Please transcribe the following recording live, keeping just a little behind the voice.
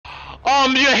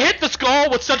You hit the skull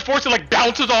with such force it like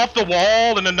bounces off the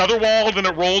wall and another wall, and then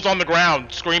it rolls on the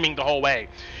ground, screaming the whole way.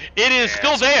 It is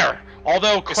still there,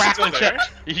 although cracked and chipped.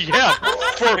 Yeah.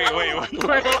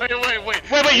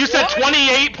 Wait, you said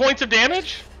 28 points of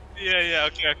damage? Yeah,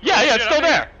 okay. Yeah, it's still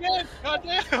there. God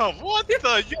damn, what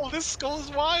the? Yo, this skull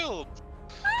is wild.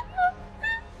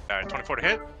 Alright, 24 to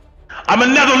hit. I'm a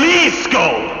Netherese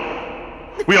skull!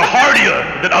 We are hardier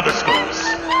than other skulls.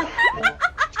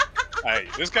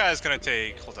 Alright, this guy's gonna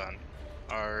take, hold on,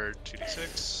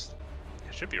 R2d6.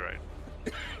 It should be right.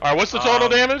 Alright, what's the total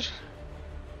damage?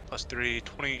 Plus 3,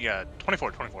 20, yeah,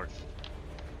 24.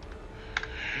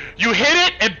 You hit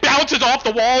it, it bounces off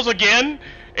the walls again,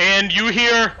 and you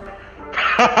hear...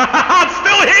 I'm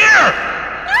still here!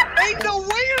 Ain't no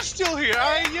way you're still here!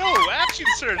 Yo, action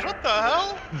surge, what the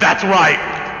hell? That's right.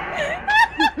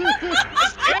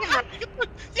 That's damn right.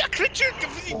 Yeah, creature,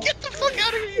 get the fuck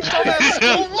out of here, you dumbass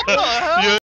skull, what the hell?